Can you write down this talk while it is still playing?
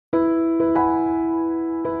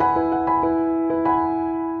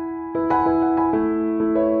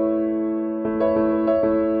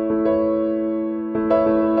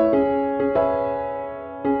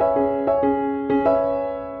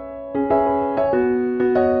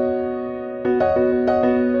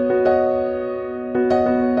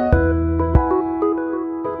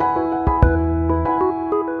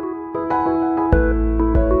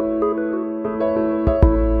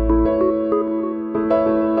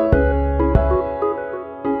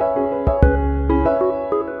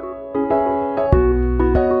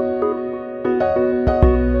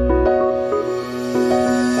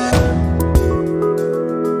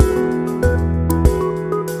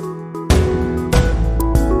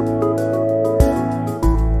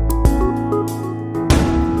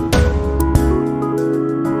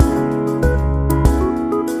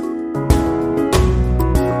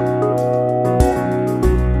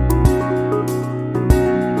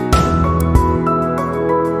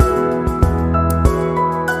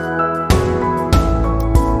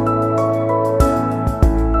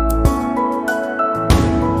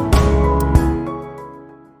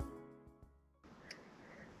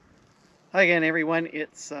Hi again, everyone.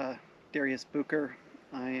 It's Darius Bucher.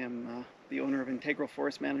 I am the owner of Integral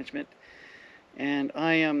Forest Management, and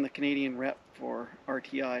I am the Canadian rep for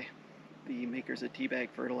RTI, the makers of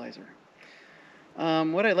teabag fertilizer.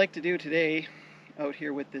 What I'd like to do today out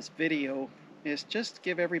here with this video is just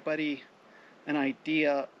give everybody an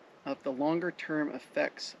idea of the longer term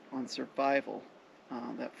effects on survival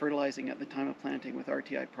that fertilizing at the time of planting with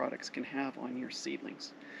RTI products can have on your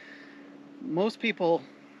seedlings. Most people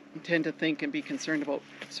tend to think and be concerned about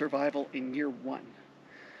survival in year one.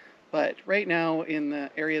 But right now in the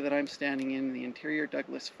area that I'm standing in, the interior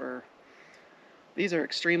Douglas fir, these are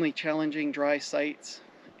extremely challenging dry sites,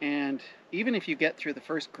 and even if you get through the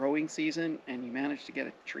first growing season and you manage to get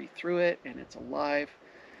a tree through it and it's alive,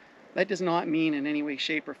 that does not mean in any way,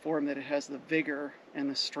 shape, or form that it has the vigor and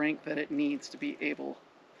the strength that it needs to be able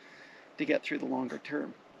to get through the longer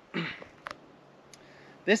term.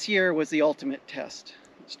 This year was the ultimate test.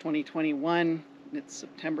 It's 2021, it's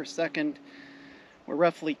September 2nd. We're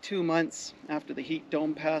roughly 2 months after the heat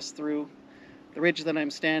dome passed through. The ridge that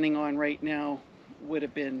I'm standing on right now would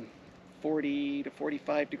have been 40 to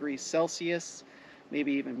 45 degrees Celsius,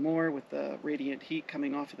 maybe even more with the radiant heat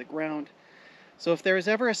coming off of the ground. So if there was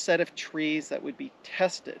ever a set of trees that would be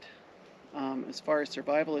tested as far as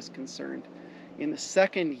survival is concerned in the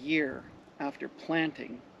second year after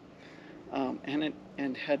planting,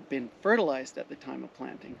 and had been fertilized at the time of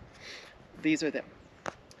planting, these are them.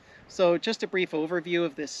 So just a brief overview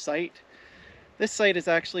of this site. This site is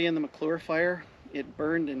actually in the McClure fire. It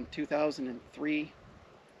burned in 2003,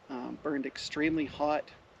 burned extremely hot.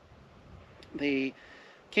 They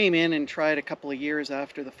came in and tried a couple of years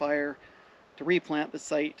after the fire to replant the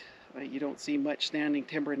site. You don't see much standing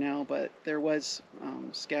timber now, but there was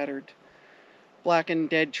scattered blackened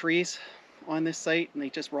dead trees on this site, and they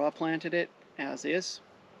just raw planted it as is.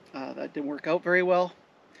 That didn't work out very well.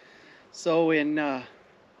 So in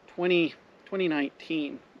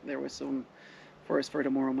 2019, there was some Forest for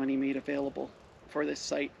Tomorrow money made available for this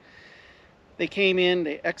site. They came in,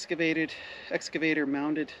 they excavator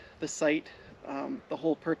mounded the site. The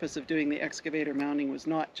whole purpose of doing the excavator mounding was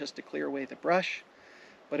not just to clear away the brush,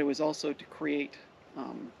 but it was also to create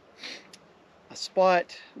a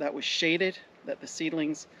spot that was shaded, that the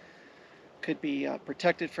seedlings could be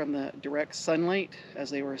protected from the direct sunlight as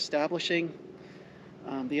they were establishing.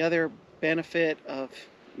 The other benefit of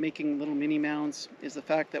making little mini mounds is the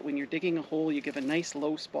fact that when you're digging a hole, you give a nice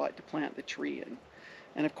low spot to plant the tree in.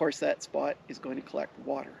 And of course that spot is going to collect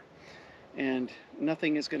water. And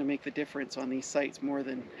nothing is going to make the difference on these sites more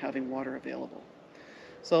than having water available.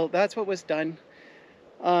 So that's what was done.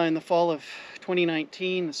 In the fall of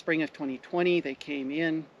 2019, the spring of 2020, they came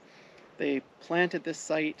in, they planted this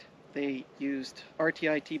site. They used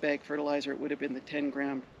RTI teabag fertilizer. It would have been the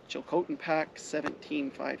 10-gram Chilcotin-paks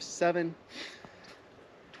 1757.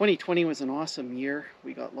 2020 was an awesome year.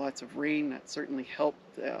 We got lots of rain. That certainly helped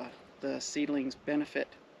the seedlings benefit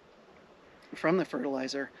from the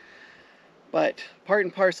fertilizer. But part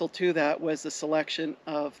and parcel to that was the selection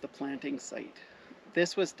of the planting site.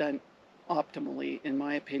 This was done optimally, in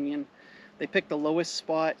my opinion. They picked the lowest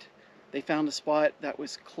spot. They found a spot that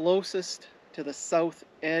was closest to the south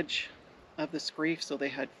edge of the screef, so they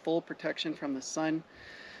had full protection from the sun.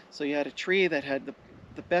 So you had a tree that had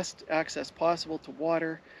the best access possible to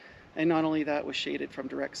water, and not only that, was shaded from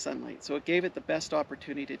direct sunlight. So it gave it the best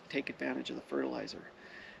opportunity to take advantage of the fertilizer.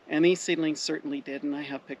 And these seedlings certainly did, and I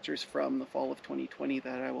have pictures from the fall of 2020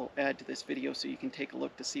 that I will add to this video so you can take a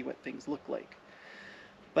look to see what things look like.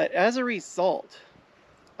 But as a result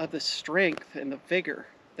of the strength and the vigor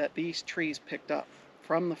that these trees picked up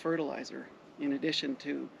from the fertilizer, in addition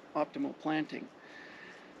to optimal planting,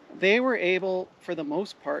 they were able, for the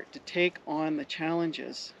most part, to take on the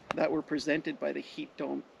challenges that were presented by the heat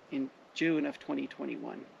dome in June of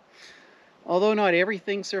 2021. Although not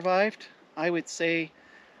everything survived, I would say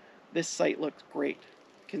this site looked great,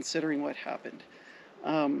 considering what happened.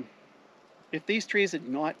 If these trees had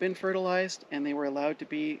not been fertilized and they were allowed to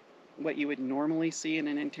be what you would normally see in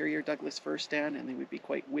an interior Douglas fir stand, and they would be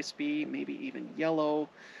quite wispy, maybe even yellow,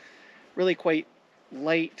 really quite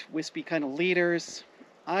light, wispy kind of leaders,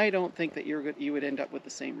 I don't think that you would end up with the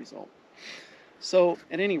same result. So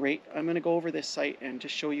at any rate, I'm going to go over this site and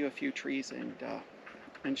just show you a few trees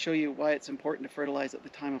and show you why it's important to fertilize at the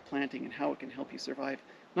time of planting and how it can help you survive,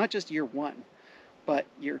 not just year one, but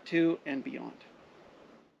year two and beyond.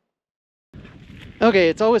 Okay,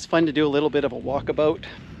 it's always fun to do a little bit of a walkabout.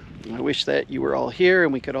 I wish that you were all here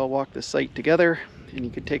and we could all walk the site together and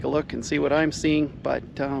you could take a look and see what I'm seeing, but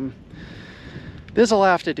this'll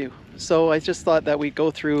have to do. So I just thought that we'd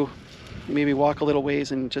go through, maybe walk a little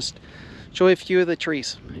ways and just show you a few of the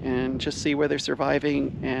trees and just see where they're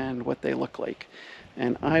surviving and what they look like.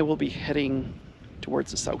 And I will be heading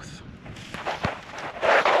towards the south.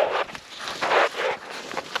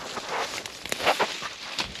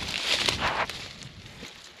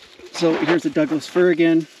 So here's the Douglas fir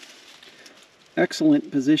again.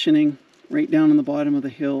 Excellent positioning right down in the bottom of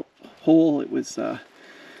the hole. It was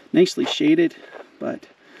nicely shaded, but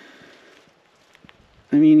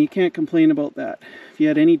I mean, you can't complain about that. If you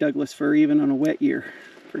had any Douglas fir, even on a wet year,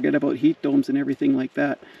 forget about heat domes and everything like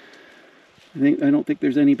that. I don't think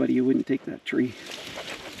there's anybody who wouldn't take that tree.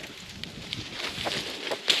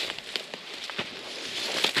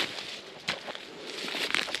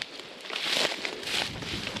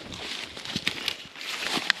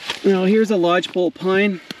 Now here's a lodgepole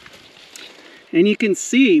pine, and you can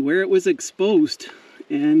see where it was exposed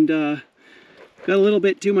and got a little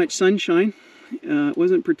bit too much sunshine. It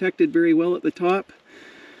wasn't protected very well at the top,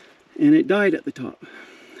 and it died at the top.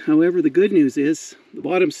 However, the good news is the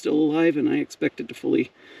bottom's still alive, and I expect it to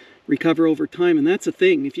fully recover over time. And that's a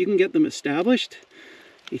thing. If you can get them established,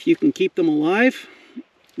 if you can keep them alive,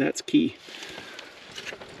 that's key.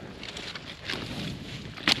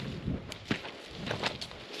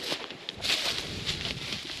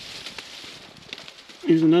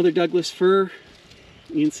 Here's another Douglas fir.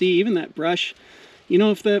 You can see even that brush. You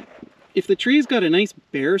know, if the tree's got a nice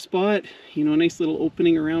bare spot, you know, a nice little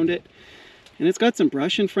opening around it, and it's got some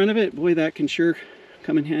brush in front of it, boy, that can sure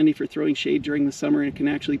come in handy for throwing shade during the summer, and it can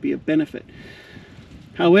actually be a benefit.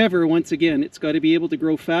 However, once again, it's got to be able to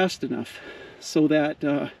grow fast enough so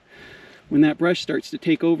that when that brush starts to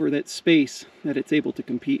take over that space, that it's able to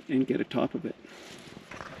compete and get atop of it.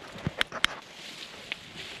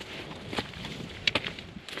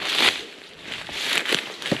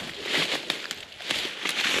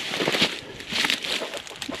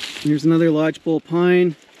 Here's another lodgepole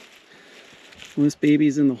pine. Well, this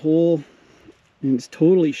baby's in the hole and it's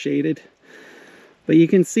totally shaded. But you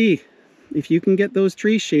can see, if you can get those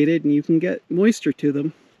trees shaded and you can get moisture to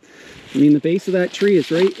them, I mean, the base of that tree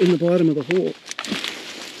is right in the bottom of the hole.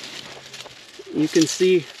 You can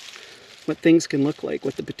see what things can look like,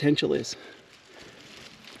 what the potential is.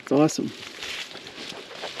 It's awesome.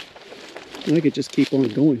 I could just keep on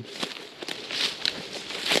going.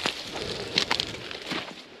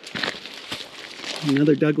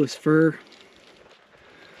 Another Douglas fir.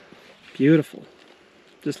 Beautiful.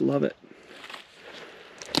 Just love it.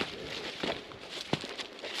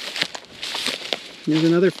 Here's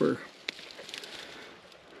another fir.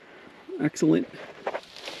 Excellent.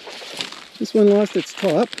 This one lost its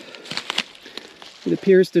top. It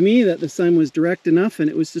appears to me that the sun was direct enough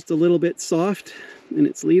and it was just a little bit soft in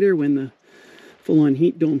its leader when the full-on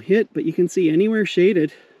heat dome hit, but you can see anywhere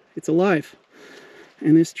shaded, it's alive.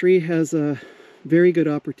 And this tree has a very good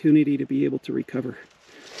opportunity to be able to recover.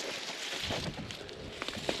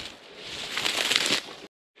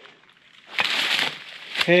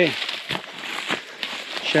 Okay,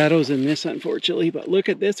 shadows in this unfortunately, but look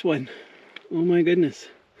at this one. Oh my goodness.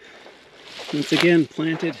 Once again,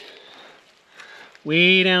 planted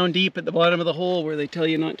way down deep at the bottom of the hole where they tell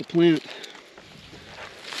you not to plant.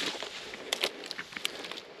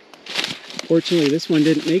 Fortunately, this one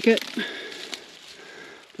didn't make it.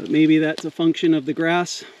 But maybe that's a function of the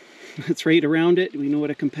grass that's right around it. We know what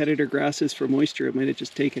a competitor grass is for moisture. It might have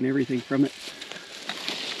just taken everything from it.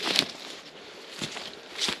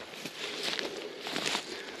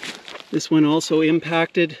 This one also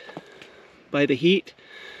impacted by the heat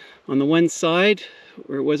on the one side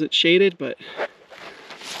where it wasn't shaded, but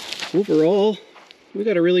overall we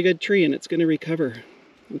got a really good tree and it's going to recover.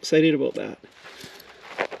 I'm excited about that.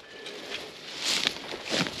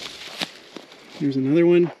 Here's another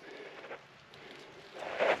one.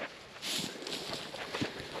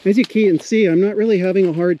 As you can see, I'm not really having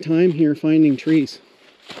a hard time here finding trees.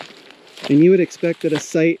 And you would expect that a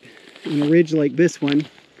site on a ridge like this one,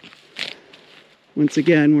 once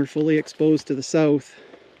again, we're fully exposed to the south.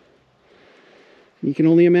 You can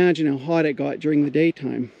only imagine how hot it got during the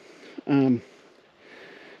daytime.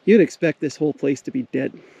 You'd expect this whole place to be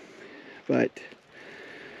dead. But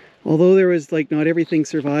although there was like not everything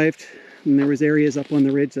survived, and there was areas up on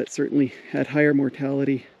the ridge that certainly had higher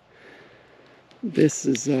mortality. This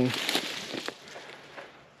is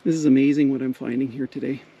amazing what I'm finding here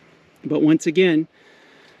today. But once again,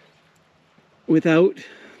 without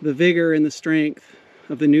the vigor and the strength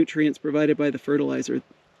of the nutrients provided by the fertilizer,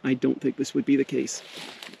 I don't think this would be the case.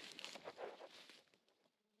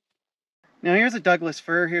 Now here's a Douglas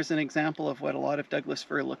fir. Here's an example of what a lot of Douglas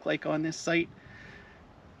fir look like on this site.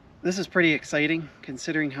 This is pretty exciting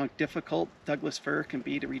considering how difficult Douglas fir can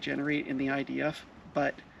be to regenerate in the IDF,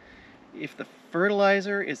 but if the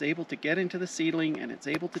fertilizer is able to get into the seedling and it's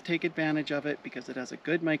able to take advantage of it because it has a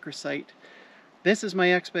good microsite, this is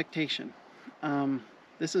my expectation.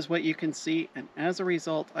 This is what you can see, and as a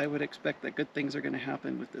result, I would expect that good things are going to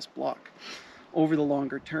happen with this block over the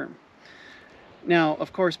longer term. Now,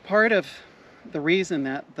 of course, part of the reason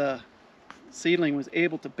that the seedling was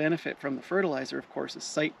able to benefit from the fertilizer, of course, is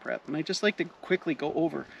site prep. And I'd just like to quickly go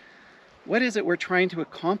over what is it we're trying to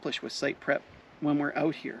accomplish with site prep when we're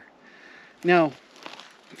out here. Now,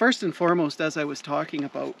 first and foremost, as I was talking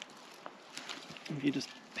about, if you just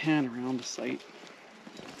pan around the site,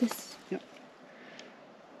 yep,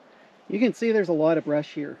 you can see there's a lot of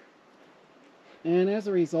brush here. And as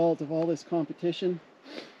a result of all this competition,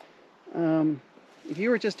 if you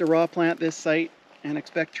were just to raw plant this site and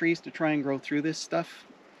expect trees to try and grow through this stuff,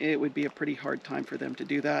 it would be a pretty hard time for them to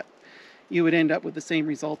do that. You would end up with the same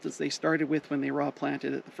result as they started with when they raw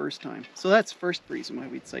planted it the first time. So that's the first reason why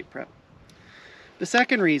we'd site prep. The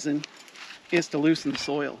second reason is to loosen the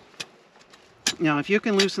soil. Now, if you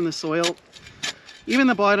can loosen the soil, even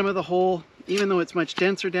the bottom of the hole, even though it's much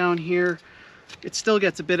denser down here, it still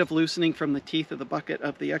gets a bit of loosening from the teeth of the bucket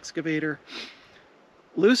of the excavator.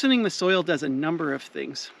 Loosening the soil does a number of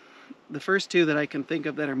things. The first two that I can think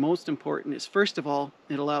of that are most important is, first of all,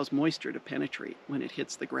 it allows moisture to penetrate when it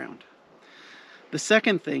hits the ground. The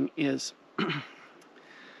second thing is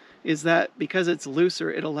that because it's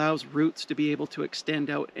looser, it allows roots to be able to extend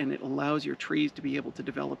out, and it allows your trees to be able to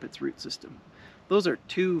develop its root system. Those are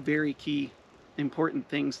two very key important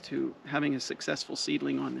things to having a successful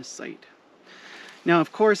seedling on this site. Now,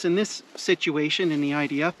 of course, in this situation in the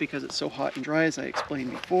IDF, because it's so hot and dry, as I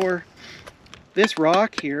explained before, this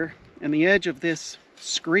rock here and the edge of this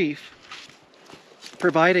screef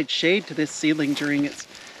provided shade to this seedling during its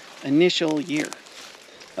initial year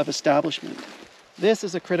of establishment. This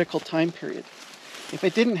is a critical time period. If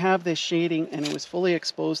it didn't have this shading and it was fully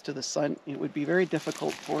exposed to the sun, it would be very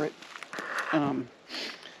difficult for it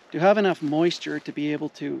to have enough moisture to be able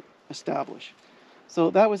to establish. So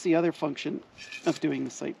that was the other function of doing the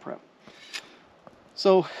site prep.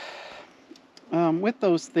 So with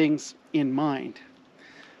those things in mind,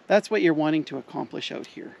 that's what you're wanting to accomplish out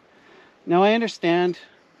here. Now, I understand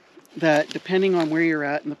that depending on where you're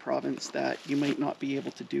at in the province, that you might not be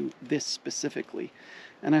able to do this specifically.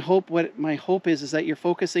 And my hope is that you're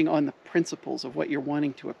focusing on the principles of what you're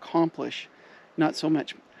wanting to accomplish, not so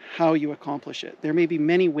much how you accomplish it. There may be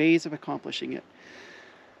many ways of accomplishing it.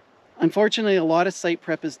 Unfortunately, a lot of site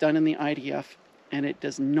prep is done in the IDF, and it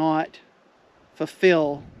does not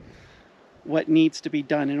fulfill what needs to be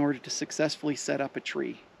done in order to successfully set up a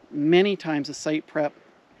tree. Many times a site prep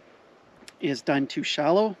is done too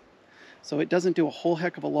shallow, so it doesn't do a whole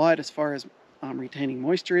heck of a lot as far as retaining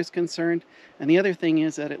moisture is concerned. And the other thing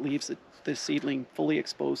is that it leaves the seedling fully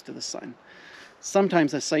exposed to the sun.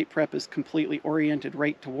 Sometimes a site prep is completely oriented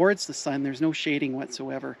right towards the sun. There's no shading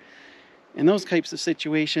whatsoever. In those types of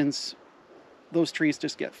situations, those trees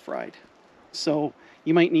just get fried. So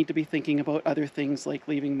you might need to be thinking about other things like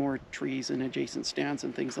leaving more trees in adjacent stands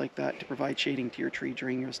and things like that to provide shading to your tree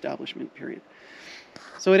during your establishment period.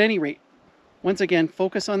 So at any rate, once again,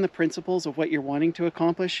 focus on the principles of what you're wanting to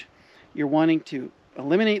accomplish. You're wanting to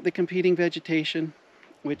eliminate the competing vegetation,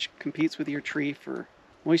 which competes with your tree for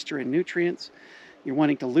moisture and nutrients. You're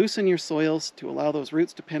wanting to loosen your soils to allow those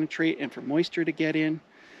roots to penetrate and for moisture to get in.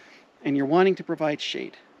 And you're wanting to provide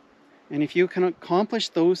shade. And if you can accomplish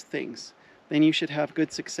those things, then you should have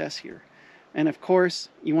good success here. And of course,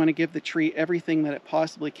 you want to give the tree everything that it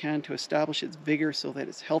possibly can to establish its vigor so that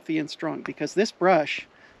it's healthy and strong. Because this brush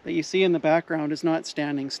that you see in the background is not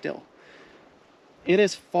standing still. It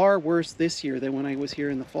is far worse this year than when I was here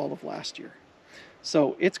in the fall of last year.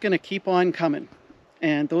 So it's going to keep on coming.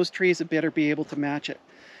 And those trees had better be able to match it.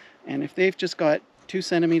 And if they've just got 2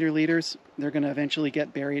 centimeter leaders, they're going to eventually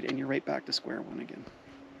get buried and you're right back to square one again.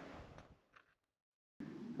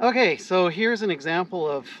 Okay, so here's an example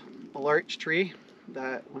of a larch tree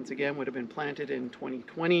that once again would have been planted in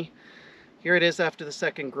 2020. Here it is after the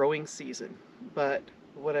second growing season. But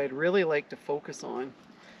what I'd really like to focus on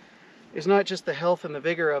is not just the health and the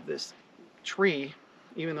vigor of this tree,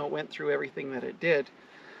 even though it went through everything that it did,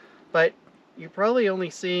 but you're probably only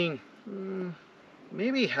seeing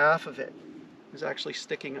maybe half of it is actually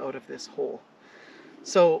sticking out of this hole.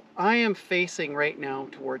 So I am facing right now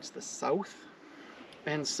towards the south,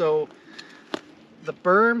 and so the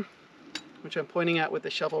berm, which I'm pointing at with the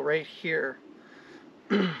shovel right here,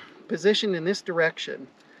 positioned in this direction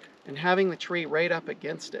and having the tree right up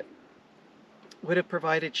against it, would have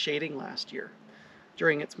provided shading last year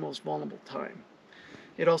during its most vulnerable time.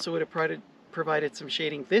 It also would have provided some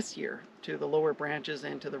shading this year to the lower branches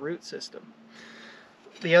and to the root system.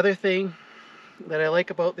 The other thing that I like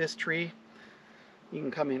about this tree, you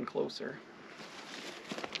can come in closer,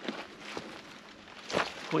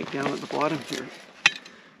 point down at the bottom here,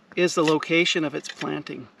 is the location of its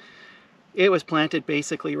planting. It was planted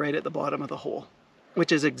basically right at the bottom of the hole,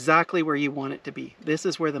 which is exactly where you want it to be. This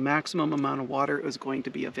is where the maximum amount of water is going to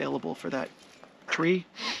be available for that tree.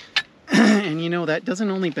 And you know, that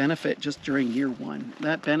doesn't only benefit just during year one,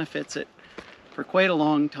 that benefits it for quite a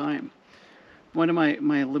long time. One of my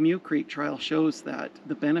Lemieux Creek trial shows that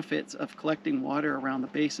the benefits of collecting water around the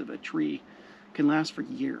base of a tree can last for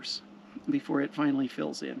years before it finally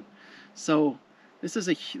fills in. So this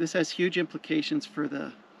has huge implications for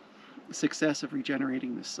the success of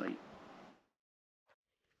regenerating this site.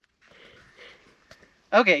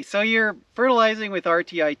 Okay, so you're fertilizing with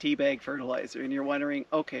RTI teabag fertilizer and you're wondering,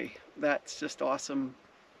 okay, that's just awesome,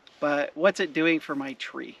 but what's it doing for my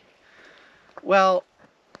tree? Well,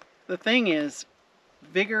 the thing is,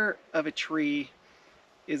 vigor of a tree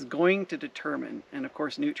is going to determine, and of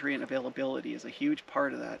course nutrient availability is a huge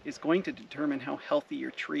part of that, is going to determine how healthy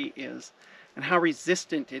your tree is and how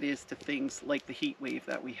resistant it is to things like the heat wave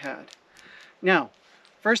that we had. Now,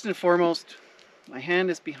 first and foremost, my hand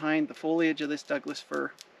is behind the foliage of this Douglas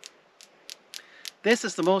fir. This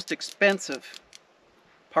is the most expensive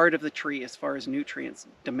part of the tree as far as nutrients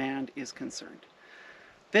demand is concerned.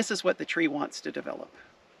 This is what the tree wants to develop.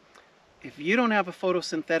 If you don't have a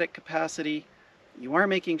photosynthetic capacity, you aren't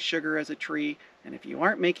making sugar as a tree, and if you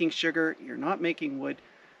aren't making sugar, you're not making wood,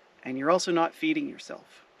 and you're also not feeding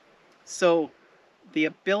yourself. So the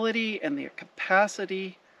ability and the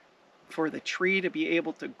capacity for the tree to be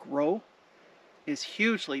able to grow is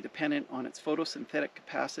hugely dependent on its photosynthetic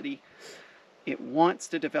capacity. It wants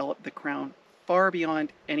to develop the crown far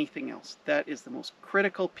beyond anything else. That is the most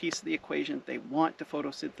critical piece of the equation. They want to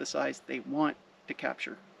photosynthesize, they want to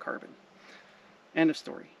capture carbon. End of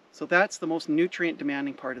story. So that's the most nutrient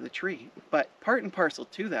demanding part of the tree. But part and parcel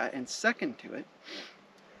to that, and second to it,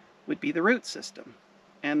 would be the root system,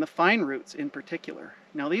 and the fine roots in particular.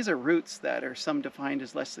 Now these are roots that are some defined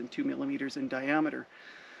as less than 2 millimeters in diameter,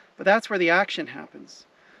 but that's where the action happens.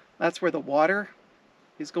 That's where the water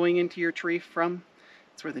is going into your tree from.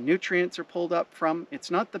 It's where the nutrients are pulled up from.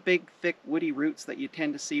 It's not the big, thick, woody roots that you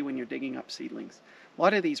tend to see when you're digging up seedlings. A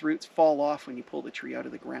lot of these roots fall off when you pull the tree out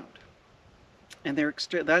of the ground. And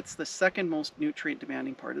that's the second most nutrient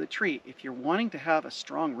demanding part of the tree. If you're wanting to have a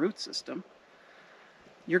strong root system,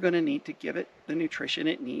 you're going to need to give it the nutrition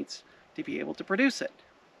it needs to be able to produce it.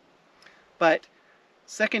 But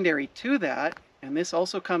secondary to that, and this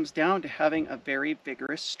also comes down to having a very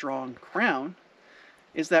vigorous, strong crown,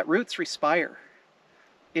 is that roots respire.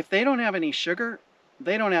 If they don't have any sugar,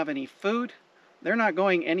 they don't have any food, they're not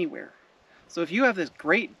going anywhere. So if you have this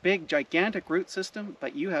great, big, gigantic root system,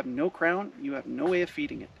 but you have no crown, you have no way of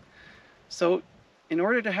feeding it. So in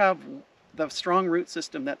order to have the strong root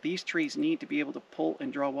system that these trees need to be able to pull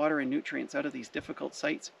and draw water and nutrients out of these difficult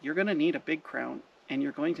sites, you're going to need a big crown, and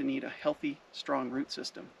you're going to need a healthy, strong root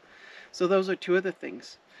system. So those are two of the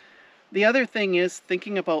things. The other thing is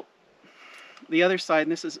thinking about the other side,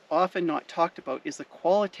 and this is often not talked about, is the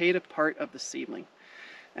qualitative part of the seedling.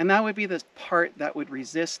 And that would be the part that would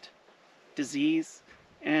resist disease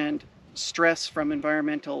and stress from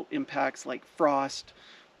environmental impacts like frost,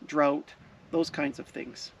 drought, those kinds of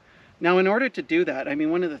things. Now, in order to do that, I mean,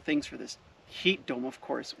 one of the things for this heat dome, of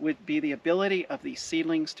course, would be the ability of these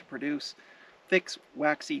seedlings to produce thick,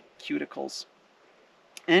 waxy cuticles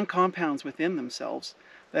and compounds within themselves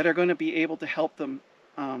that are going to be able to help them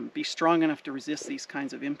be strong enough to resist these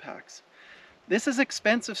kinds of impacts. This is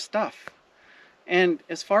expensive stuff. And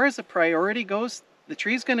as far as the priority goes, the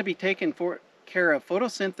tree's going to be taken care of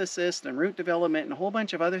photosynthesis and root development and a whole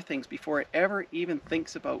bunch of other things before it ever even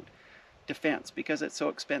thinks about defense, because it's so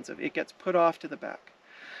expensive. It gets put off to the back.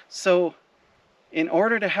 So in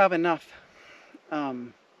order to have enough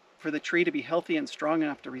for the tree to be healthy and strong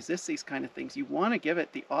enough to resist these kind of things, you want to give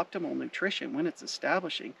it the optimal nutrition when it's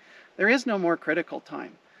establishing. There is no more critical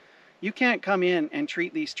time. You can't come in and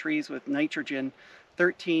treat these trees with nitrogen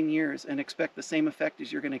 13 years and expect the same effect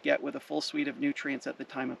as you're going to get with a full suite of nutrients at the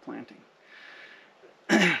time of planting.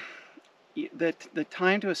 The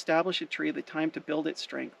time to establish a tree, the time to build its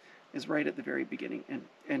strength, is right at the very beginning,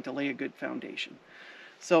 and to lay a good foundation.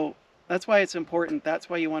 So that's why it's important. That's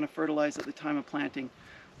why you want to fertilize at the time of planting.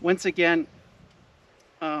 Once again,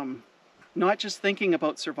 not just thinking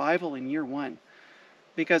about survival in year one,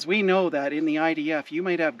 because we know that in the IDF you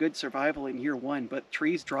might have good survival in year one, but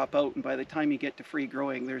trees drop out, and by the time you get to free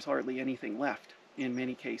growing, there's hardly anything left. in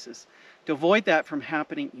many cases. To avoid that from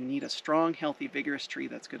happening, you need a strong, healthy, vigorous tree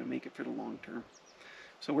that's going to make it for the long term.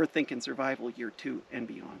 So we're thinking survival year 2 and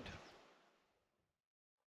beyond.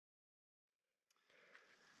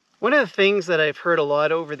 One of the things that I've heard a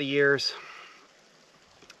lot over the years,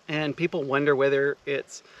 and people wonder whether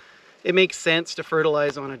it makes sense to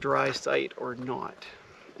fertilize on a dry site or not.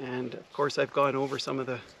 And of course I've gone over some of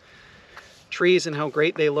the trees and how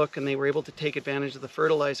great they look, and they were able to take advantage of the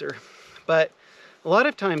fertilizer. But a lot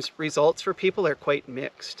of times results for people are quite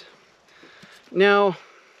mixed. Now,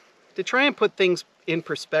 to try and put things in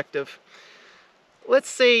perspective, let's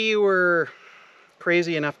say you were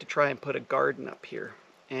crazy enough to try and put a garden up here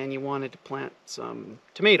and you wanted to plant some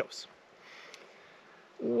tomatoes.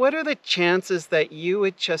 What are the chances that you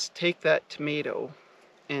would just take that tomato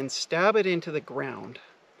and stab it into the ground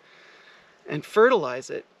and fertilize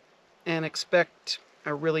it and expect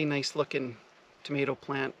a really nice looking tomato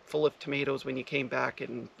plant full of tomatoes when you came back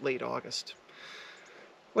in late August?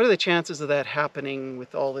 What are the chances of that happening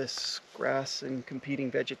with all this grass and competing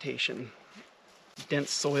vegetation, dense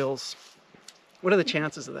soils? What are the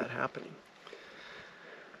chances of that happening?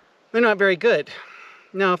 They're not very good.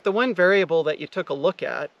 Now, if the one variable that you took a look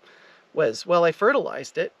at was, well, I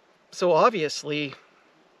fertilized it, so obviously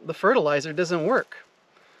the fertilizer doesn't work.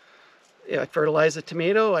 I fertilized a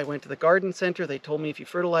tomato, I went to the garden center, they told me if you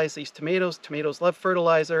fertilize these tomatoes, tomatoes love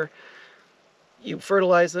fertilizer, you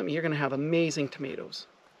fertilize them, you're going to have amazing tomatoes.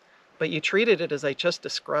 But you treated it as I just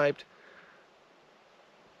described.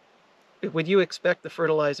 Would you expect the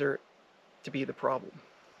fertilizer to be the problem?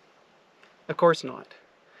 Of course not.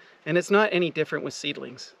 And it's not any different with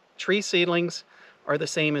seedlings. Tree seedlings are the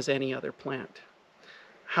same as any other plant.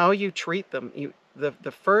 How you treat them,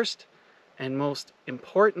 the first and most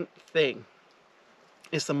important thing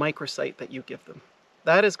is the microsite that you give them.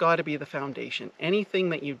 That has got to be the foundation. Anything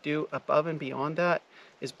that you do above and beyond that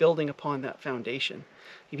is building upon that foundation.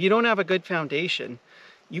 If you don't have a good foundation,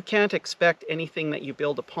 you can't expect anything that you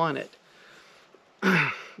build upon it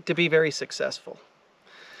to be very successful.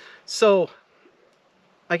 So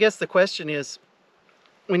I guess the question is,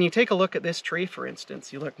 when you take a look at this tree, for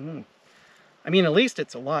instance, you look, I mean, at least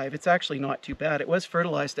it's alive. It's actually not too bad. It was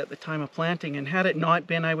fertilized at the time of planting, and had it not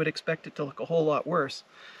been, I would expect it to look a whole lot worse.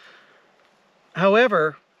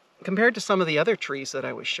 However, compared to some of the other trees that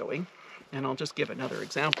I was showing, and I'll just give another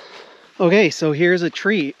example. Okay, so here's a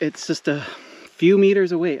tree. It's just a few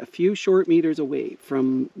meters away, a few short meters away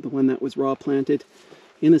from the one that was raw planted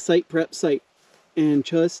in a site prep site. And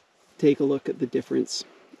just take a look at the difference.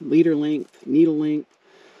 Leader length, needle length,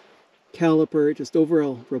 caliper, just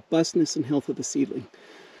overall robustness and health of the seedling.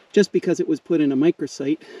 Just because it was put in a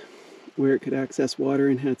microsite where it could access water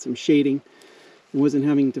and had some shading and wasn't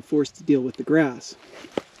having to force to deal with the grass.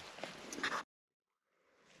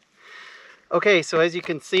 Okay, so as you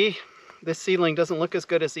can see, this seedling doesn't look as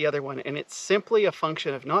good as the other one, and it's simply a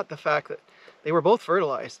function of not the fact that they were both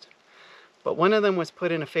fertilized, but one of them was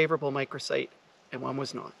put in a favorable microsite and one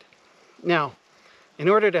was not. Now, in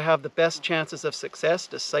order to have the best chances of success,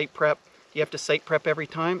 do you have to site prep every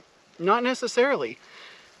time? Not necessarily.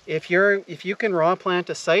 If you can raw plant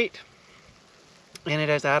a site and it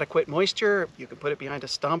has adequate moisture, you can put it behind a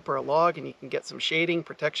stump or a log and you can get some shading,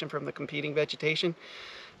 protection from the competing vegetation,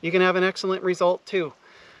 you can have an excellent result too.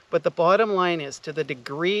 But the bottom line is, to the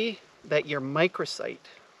degree that your microsite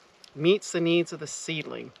meets the needs of the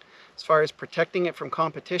seedling, as far as protecting it from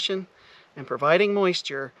competition and providing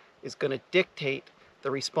moisture, is going to dictate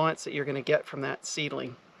the response that you're going to get from that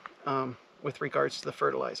seedling with regards to the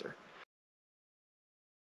fertilizer.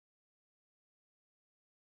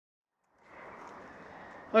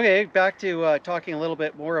 Okay, back to talking a little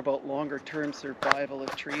bit more about longer term survival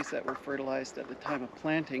of trees that were fertilized at the time of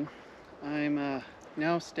planting. I'm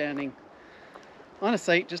now standing on a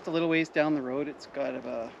site just a little ways down the road. It's got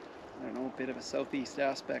a bit of a southeast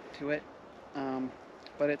aspect to it,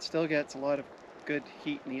 but it still gets a lot of good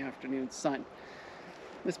heat in the afternoon sun.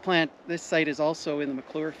 This site is also in the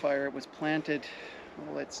McClure fire. It was planted,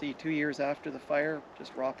 well, let's see, 2 years after the fire,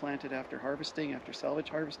 just raw planted after harvesting, after salvage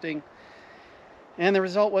harvesting. And the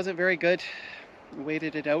result wasn't very good. We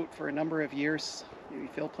waited it out for a number of years. We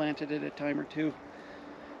fill planted it a time or two,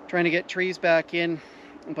 trying to get trees back in,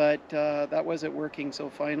 but that wasn't working. So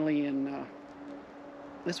finally,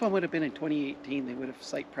 this one would have been in 2018. They would have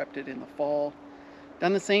site prepped it in the fall.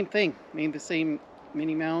 Done the same thing, made the same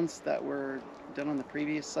mini mounds that were done on the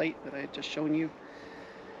previous site that I had just shown you.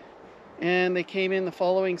 And they came in the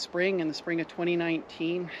following spring, in the spring of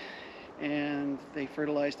 2019, and they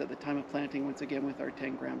fertilized at the time of planting once again with our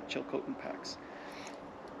 10-gram Chilcotin-paks.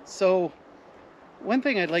 So One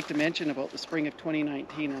thing I'd like to mention about the spring of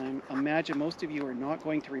 2019, and I imagine most of you are not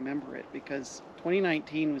going to remember it, because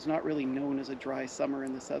 2019 was not really known as a dry summer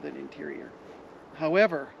in the southern interior.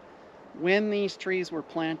 However, when these trees were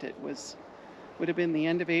planted would have been the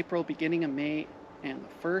end of April, beginning of May, and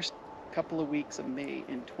the first couple of weeks of May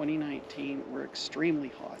in 2019 were extremely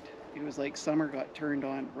hot. It was like summer got turned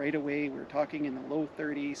on right away. We were talking in the low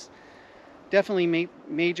 30s. Definitely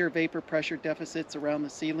major vapor pressure deficits around the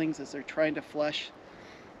seedlings as they're trying to flush.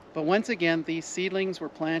 But once again, these seedlings were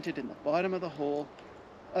planted in the bottom of the hole,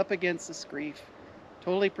 up against the screef,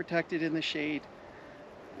 totally protected in the shade,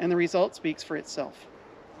 and the result speaks for itself.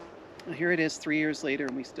 Now here it is 3 years later,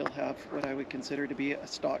 and we still have what I would consider to be a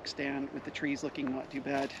stock stand, with the trees looking not too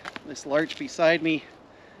bad. This larch beside me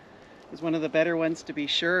is one of the better ones, to be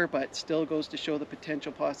sure, but still goes to show the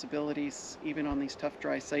potential possibilities, even on these tough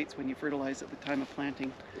dry sites, when you fertilize at the time of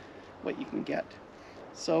planting, what you can get.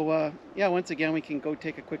 So yeah, once again, we can go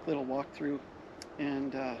take a quick little walk through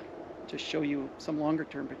and just show you some longer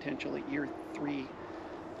term potential at year 3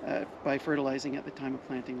 by fertilizing at the time of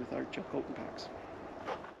planting with our Chilcotin-paks.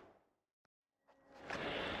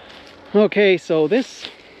 Okay, so this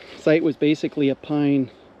site was basically a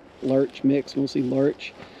pine larch mix, mostly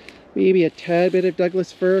larch. Maybe a tad bit of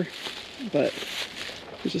Douglas fir, but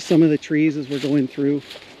there's just some of the trees as we're going through.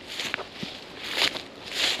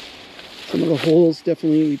 Some of the holes,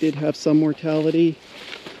 definitely we did have some mortality,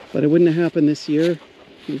 but it wouldn't have happened this year.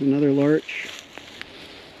 Here's another larch,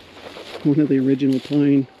 one of the original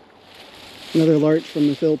pine. Another larch from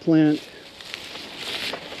the fill plant.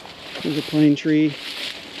 There's a pine tree.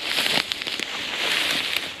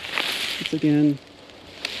 Once again.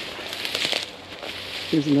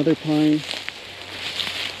 Here's another pine.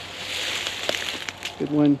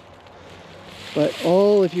 Good one. But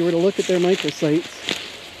all, if you were to look at their microsites,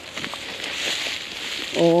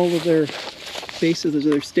 all of their bases of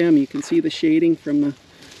their stem, you can see the shading from the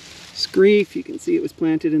screef. You can see it was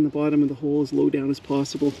planted in the bottom of the hole as low down as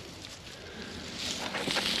possible.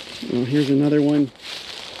 Well, here's another one.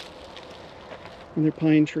 Another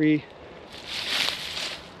pine tree.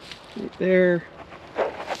 Right there.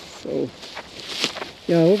 So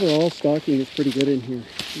yeah, overall stocking is pretty good in here.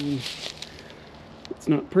 It's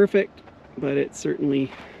not perfect, but it's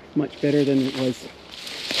certainly much better than it was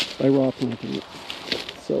by raw planting it.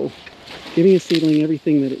 So giving a seedling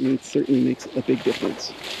everything that it needs certainly makes a big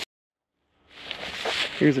difference.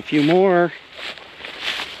 Here's a few more.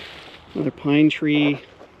 Another pine tree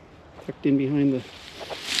tucked in behind the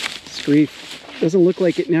screef. Doesn't look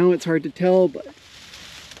like it now, it's hard to tell, but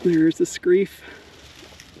there's the screef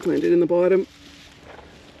planted in the bottom.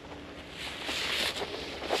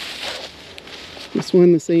 This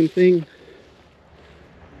one, the same thing.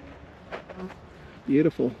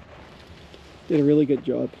 Beautiful. Did a really good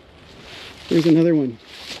job. Here's another one.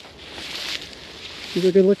 These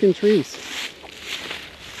are good looking trees.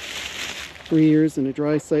 3 years in a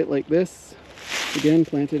dry site like this. Again,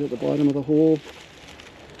 planted at the bottom of the hole.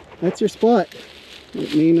 That's your spot.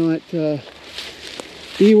 It may not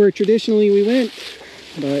be where traditionally we went,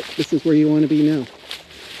 but this is where you want to be now,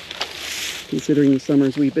 considering the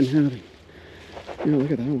summers we've been having. Oh,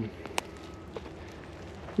 look at that one.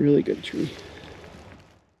 Really good tree.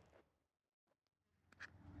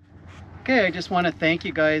 Okay, I just want to thank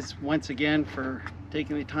you guys once again for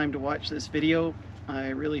taking the time to watch this video. I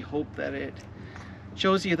really hope that it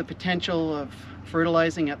shows you the potential of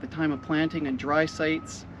fertilizing at the time of planting and dry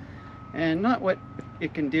sites, and not what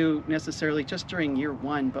it can do necessarily just during year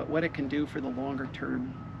 1, but what it can do for the longer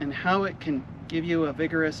term, and how it can give you a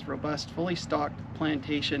vigorous, robust, fully stocked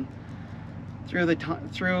plantation through the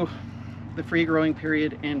free growing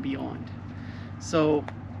period and beyond. So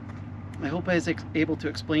I hope I was able to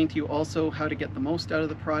explain to you also how to get the most out of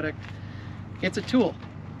the product. It's a tool,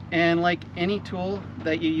 and like any tool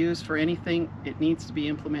that you use for anything, it needs to be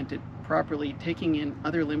implemented properly, taking in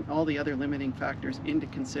all the other limiting factors into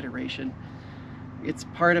consideration. It's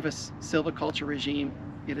part of a silviculture regime.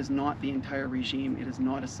 It is not the entire regime. It is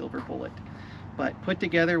not a silver bullet, but put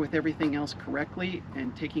together with everything else correctly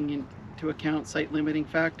and taking into account site limiting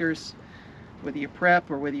factors, whether you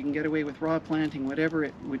prep or whether you can get away with raw planting, whatever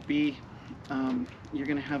it would be, you're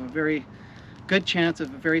going to have a very good chance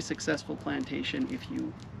of a very successful plantation if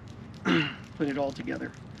you put it all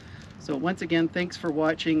together. So once again, thanks for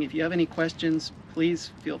watching. If you have any questions,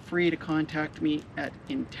 please feel free to contact me at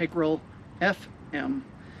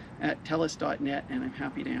integralfm@telus.net, and I'm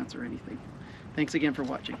happy to answer anything. Thanks again for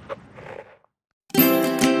watching.